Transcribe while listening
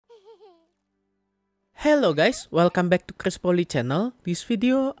Hello guys, welcome back to KiLLSTEAL channel. This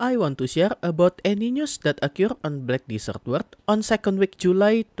video I want to share about any news that occur on Black Desert World on 2nd week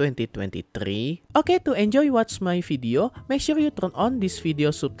July 2023. Okay, to enjoy watch my video, make sure you turn on this video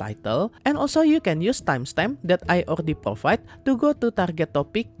subtitle and also you can use timestamp that I already provide to go to target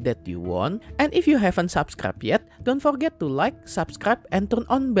topic that you want. And if you haven't subscribed yet, don't forget to like, subscribe and turn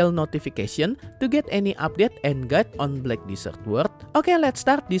on bell notification to get any update and guide on Black Desert World. Okay, let's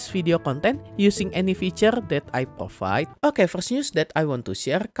start this video content using any feature that I provide. Okay, first news that I want to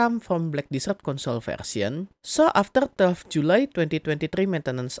share come from Black Desert console version. So after 12 July 2023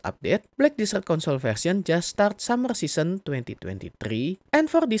 maintenance update, Black Desert console version just start summer season 2023. And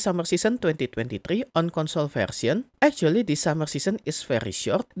for the summer season 2023 on console version, actually this summer season is very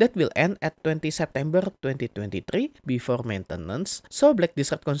short that will end at 20 September 2023 before maintenance. So Black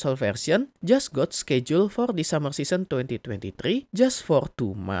Desert console version just got scheduled for the summer season 2023 just for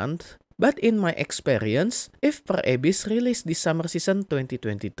 2 months. But in my experience, if Per Abyss release the summer season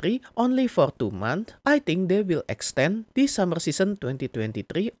 2023 only for 2 months, I think they will extend the summer season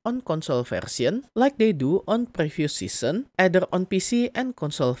 2023 on console version like they do on previous season, either on PC and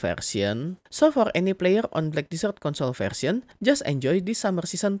console version. So for any player on Black Desert console version, just enjoy the summer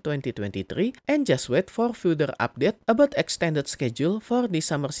season 2023 and just wait for further update about extended schedule for the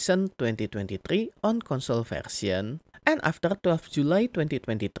summer season 2023 on console version. And after 12 July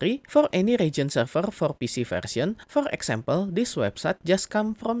 2023, for any region server for PC version, for example, this website just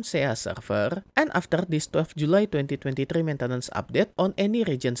come from SEA server. And after this 12 July 2023 maintenance update on any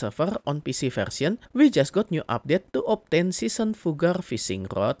region server on PC version, we just got new update to obtain season Fughar fishing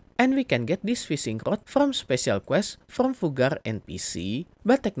rod. And we can get this fishing rod from special quest from Fughar NPC.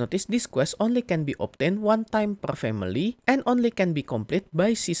 But take notice this quest only can be obtained one time per family and only can be complete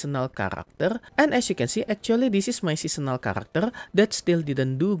by seasonal character. And as you can see, actually this is my seasonal character that still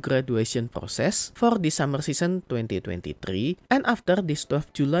didn't do graduation process for the summer season 2023. And after this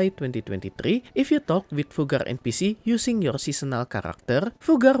 12 July 2023, if you talk with Fughar NPC using your seasonal character,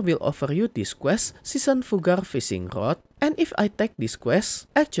 Fughar will offer you this quest, season Fughar fishing rod. And if I take this quest,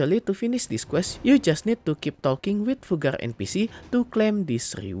 actually to finish this quest, you just need to keep talking with Fughar NPC to claim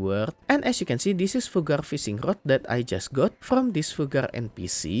this reward. And as you can see, this is Fughar fishing rod that I just got from this Fughar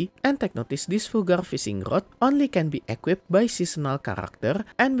NPC. And take notice, this Fughar fishing rod only can be equipped by seasonal character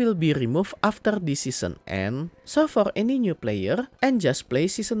and will be removed after the season end. So for any new player and just play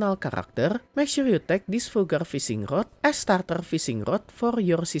seasonal character, make sure you take this Fughar fishing rod as starter fishing rod for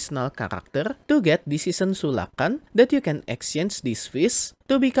your seasonal character to get the season Sulakan that you can exchange this fish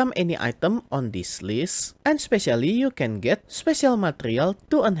to become any item on this list. And especially you can get special material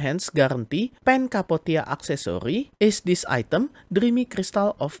to enhance guarantee pen Capotia accessory is this item Dreamy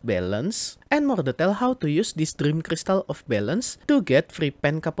Crystal of Balance. And more detail how to use this Dream Crystal of Balance to get free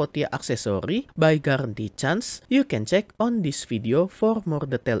pen Capotia accessory by guarantee chance, you can check on this video for more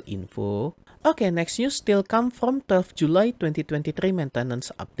detailed info. Okay, next news still come from 12 July 2023 maintenance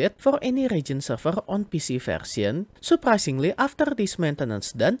update for any region server on PC version. Surprisingly, after this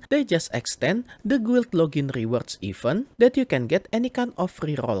maintenance done, they just extend the guild login rewards event that you can get any kind of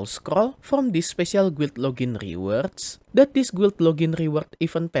reroll scroll from this special guild login rewards. That this guild login reward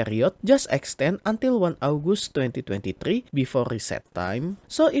event period just extend until 1 August 2023 before reset time.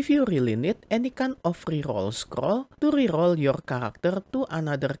 So if you really need any kind of reroll scroll to reroll your character to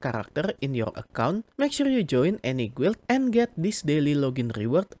another character in your account, make sure you join any guild and get this daily login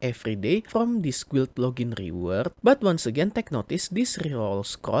reward every day from this guild login reward. But once again, take notice this reroll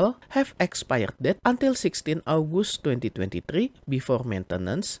scroll have expired date until 16 August 2023 before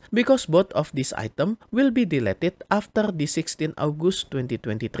maintenance because both of these items will be deleted after the 16 August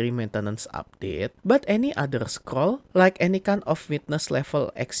 2023 maintenance update. But any other scroll, like any kind of witness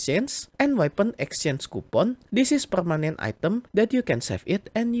level exchange and weapon exchange coupon, this is permanent item that you can save it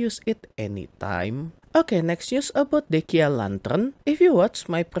and use it anytime. Okay, next news about Dehkia Lantern. If you watch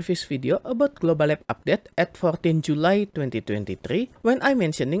my previous video about Global Lab update at 14 July 2023, when I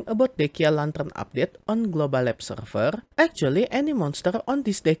mentioning about Dehkia Lantern update on Global Lab server, actually any monster on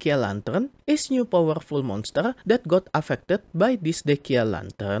this Dehkia Lantern is new powerful monster that got affected by this Dehkia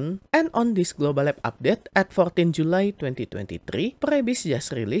Lantern. And on this Global Lab update at 14 July 2023, Per Abyss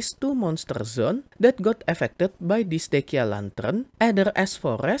just released 2 monster zone that got affected by this Dehkia Lantern, either as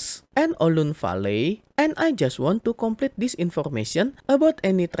Forest and Olun Valley. And I just want to complete this information about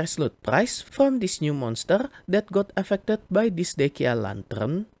any trash loot price from this new monster that got affected by this Dehkia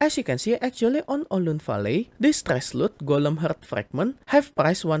lantern. As you can see, actually on Olun Valley, this trash loot Golem Heart Fragment have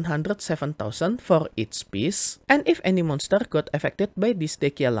price 107,000 for each piece. And if any monster got affected by this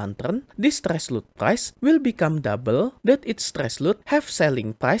Dehkia lantern, this trash loot price will become double, that its trash loot have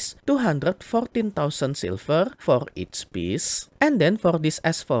selling price 214,000 silver for each piece. And then for this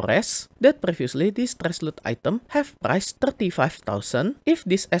S4S, that previously this trash loot item have price 35,000. If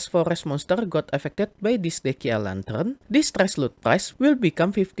this S4S monster got affected by this Dehkia lantern, this trash loot price will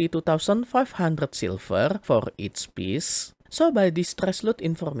become 52,500 silver for each piece. So by this trash loot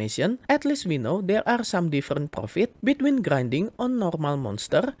information, at least we know there are some different profit between grinding on normal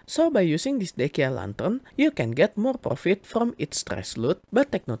monster. So by using this Dehkia lantern, you can get more profit from its trash loot.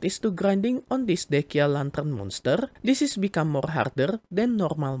 But take notice to grinding on this Dehkia lantern monster, this is become more harder than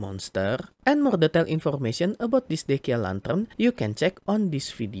normal monster. And more detailed information about this Dehkia lantern, you can check on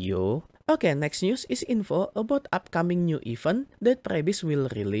this video. Okay, next news is info about upcoming new event that Prebis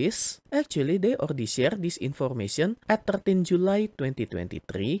will release. Actually, they already share this information at 13 July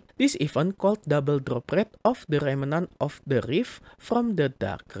 2023. This event called Double Drop Rate of the Remnant of the Rift from the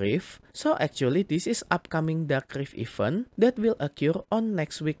Dark Rift. So actually, this is upcoming Dark Rift event that will occur on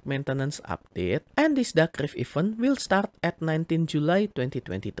next week maintenance update. And this Dark Rift event will start at 19 July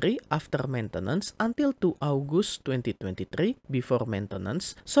 2023 after maintenance until 2 August 2023 before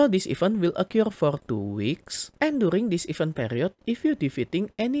maintenance. So this event will occur for 2 weeks. And during this event period, if you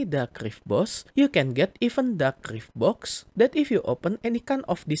defeating any Dark Rift boss, you can get even Dark Rift box. That if you open any kind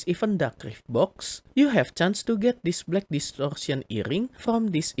of this event Dark Rift box, you have chance to get this Black Distortion earring from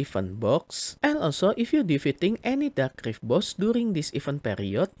this event box. And also if you defeating any Dark Rift boss during this event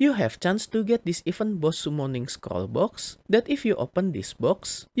period, you have chance to get this event boss summoning scroll box. That if you open this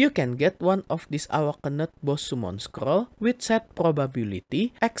box, you can get one of this Awakened boss summon scroll with set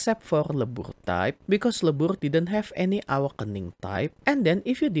probability except for Lebur type, because Lebur didn't have any Awakening type. And then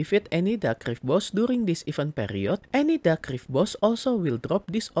if you defeat any Dark Rift boss during this event period, any Dark Rift boss also will drop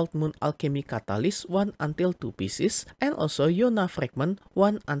this Old Moon Alchemy Catalyst 1 until 2 pieces, and also Yona Fragment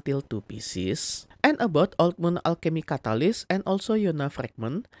 1 until 2 pieces. And about Old Moon Alchemy Catalyst and also Yona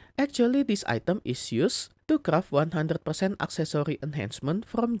Fragment, actually this item is used to craft 100% accessory enhancement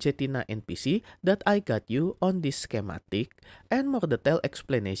from Jetina NPC that I got you on this schematic. And more detailed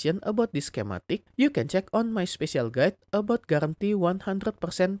explanation about this schematic, you can check on my special guide about guarantee 100%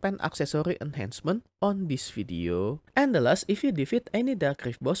 pen accessory enhancement on this video. And the last, if you defeat any Dark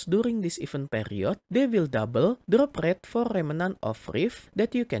Rift boss during this event period, they will double drop rate for Remnant of Rift,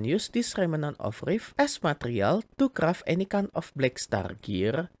 that you can use this Remnant of Rift as material to craft any kind of Black Star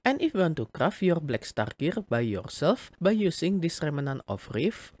gear. And if you want to craft your Black Star gear by yourself by using this Remnant of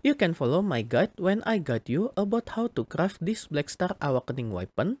Rift, you can follow my guide when I guide you about how to craft this Black Star Awakening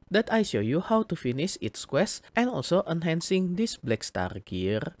weapon, that I show you how to finish its quest and also enhancing this Black Star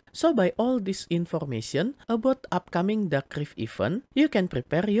gear. So by all this information about upcoming Dark Rift event, you can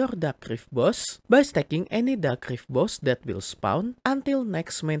prepare your Dark Rift boss by stacking any Dark Rift boss that will spawn until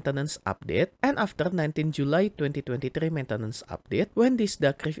next maintenance update. And after 19 July 2023 maintenance update, when this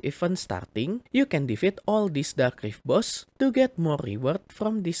Dark Rift event starting, you can defeat all these Dark Rift boss to get more reward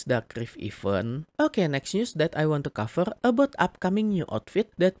from this Dark Rift event. Okay, next news that I want to cover about upcoming new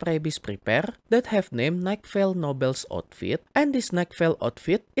outfit that Prebis prepare that have named Nightveil Noble's outfit. And this Nightveil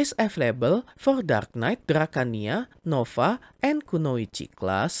outfit is available for Dark Knight, Drakania, Nova, and Kunoichi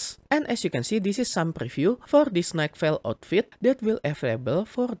class. And as you can see, this is some preview for this Nightveil outfit that will available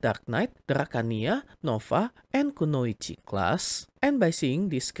for Dark Knight, Drakania, Nova, and Kunoichi class. And by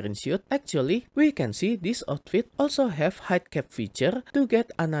seeing this screenshot, actually, we can see this outfit also have height cap feature to get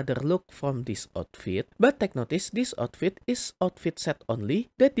another look from this outfit. But take notice, this outfit is outfit set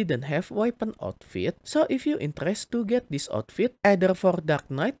only that didn't have weapon outfit. So if you interest to get this outfit either for Dark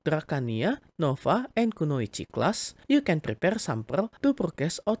Knight, Drakania, Nova, and Kunoichi class, you can prepare sample to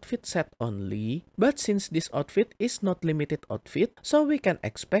purchase outfit set only. But since this outfit is not limited outfit, so we can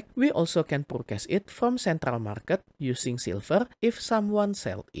expect we also can purchase it from Central Market using silver if someone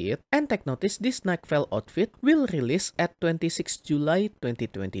sell it. And take notice, this Nightveil outfit will release at 26 July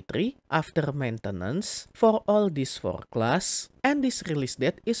 2023 after maintenance for all these 4 class. And this release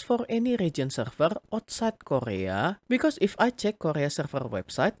date is for any region server outside Korea, because if I check Korea server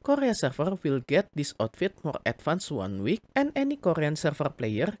website, Korea server will get this outfit more advanced 1 week, and any Korean server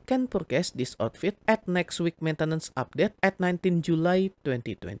player can purchase this outfit at next week maintenance update at 19 July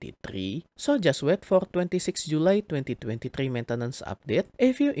 2023. So just wait for 26 July 2023 maintenance maintenance update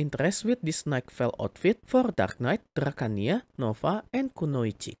if you interested with this Nightfell outfit for Dark Knight, Dracania, Nova, and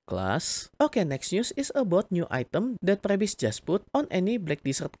Kunoichi class. Okay, next news is about new item that Prebis just put on any Black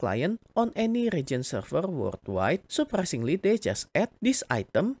Desert client on any region server worldwide. Surprisingly, they just add this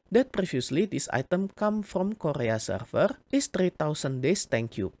item that previously this item come from Korea server is 3000 days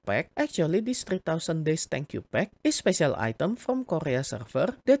thank you pack. Actually, this 3000 days thank you pack is special item from Korea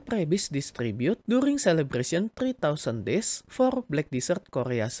server that Prebis distribute during celebration 3000 days for Black Desert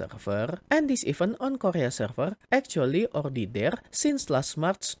Korea server. And this event on Korea server actually already there since last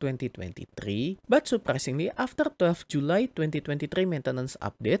March 2023. But surprisingly, after 12 July 2023 maintenance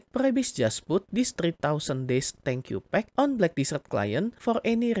update, Prebis just put this 3000 days thank you pack on Black Desert client for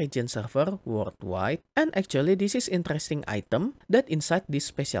any region server worldwide. And actually, this is interesting item that inside this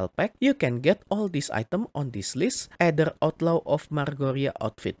special pack, you can get all this item on this list, either Outlaw of Margoria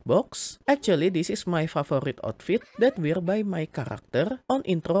outfit box. Actually, this is my favorite outfit that wear by my character on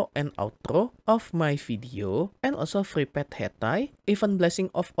intro and outro of my video, and also free pet head tie, even blessing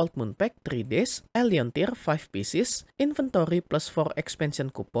of Old Moon pack 3 days, alien tier 5 pieces, inventory plus 4 expansion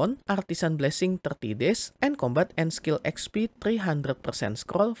coupon, artisan blessing 30 days, and combat and skill XP 300%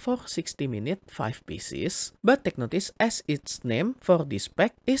 scroll for 60 minutes 5 pieces. But take notice as its name for this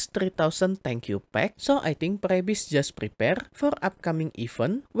pack is 3000 thank you pack, so I think Prebis just prepare for upcoming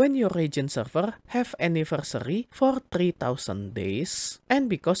event when your region server have anniversary for 3000 days. And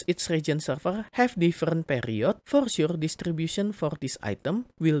because its region server have different period, for sure distribution for this item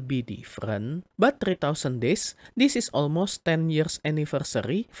will be different. But 3000 days, this is almost 10 years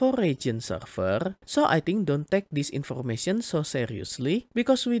anniversary for region server. So I think don't take this information so seriously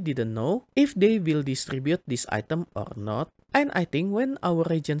because we didn't know if they will distribute this item or not. And I think when our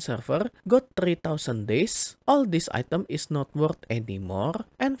region server got 3000 days, all this item is not worth anymore,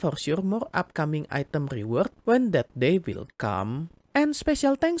 and for sure more upcoming item reward when that day will come. And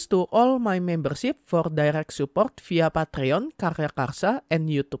special thanks to all my membership for direct support via Patreon, Karya Karsa,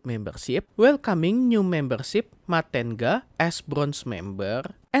 and YouTube membership. Welcoming new membership Matenga as bronze member.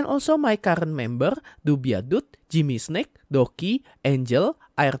 And also my current member DubyaDude, JimmySnakes, Doki, Angel,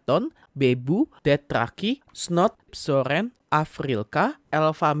 Aeyrton, Bebu, Deathraki, Snoods, Xoren, Avrilka,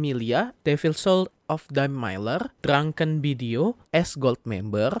 Familia, DevilzSoull, Ofdimaelr, Drunken BDO as gold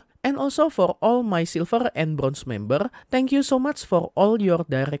member. And also for all my silver and bronze member, thank you so much for all your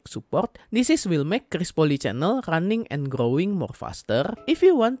direct support. This will make KiLLSTEAL channel running and growing more faster. If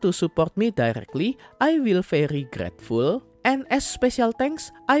you want to support me directly, I will very grateful. And as special thanks,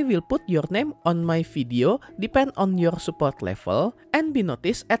 I will put your name on my video depend on your support level. And be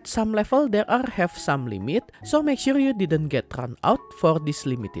noticed at some level there are have some limit, so make sure you didn't get run out for this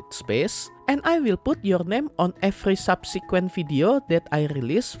limited space. And I will put your name on every subsequent video that I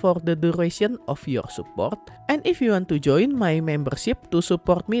release for the duration of your support. And if you want to join my membership to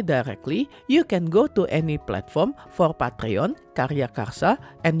support me directly, you can go to any platform for Patreon, Karya Karsa,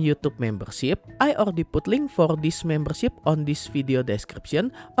 and YouTube membership. I already put link for this membership on this video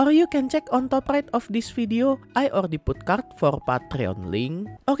description, or you can check on top right of this video. I already put card for Patreon link.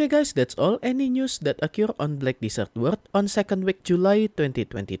 Okay guys, that's all. Any news that occur on Black Desert World on 2nd week July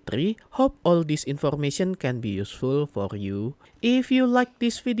 2023. Hope all this information can be useful for you. If you like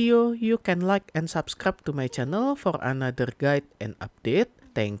this video, you can like and subscribe to my channel for another guide and update.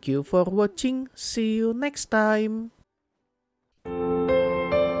 Thank you for watching. See you next time.